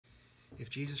If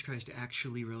Jesus Christ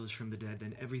actually rose from the dead,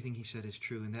 then everything he said is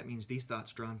true, and that means these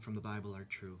thoughts drawn from the Bible are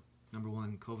true. Number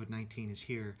one, COVID-19 is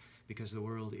here because the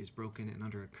world is broken and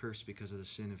under a curse because of the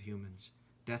sin of humans.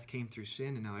 Death came through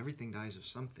sin, and now everything dies of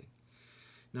something.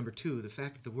 Number two, the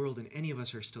fact that the world and any of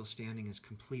us are still standing is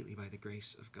completely by the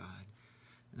grace of God.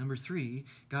 Number three,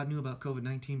 God knew about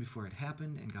COVID-19 before it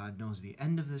happened, and God knows the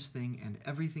end of this thing and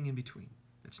everything in between.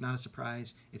 It's not a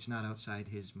surprise. It's not outside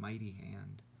his mighty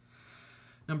hand.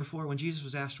 Number four, when Jesus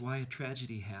was asked why a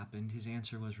tragedy happened, his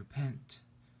answer was repent.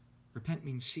 Repent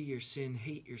means see your sin,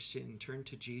 hate your sin, turn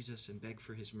to Jesus and beg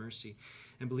for his mercy,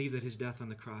 and believe that his death on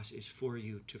the cross is for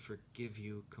you to forgive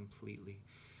you completely.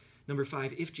 Number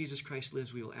five, if Jesus Christ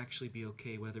lives, we will actually be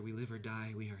okay. Whether we live or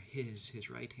die, we are his. His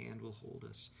right hand will hold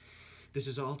us. This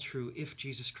is all true if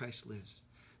Jesus Christ lives.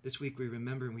 This week we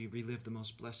remember and we relive the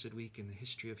most blessed week in the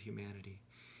history of humanity.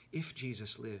 If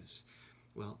Jesus lives,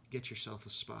 well, get yourself a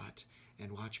spot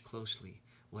and watch closely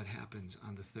what happens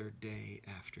on the third day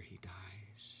after he dies.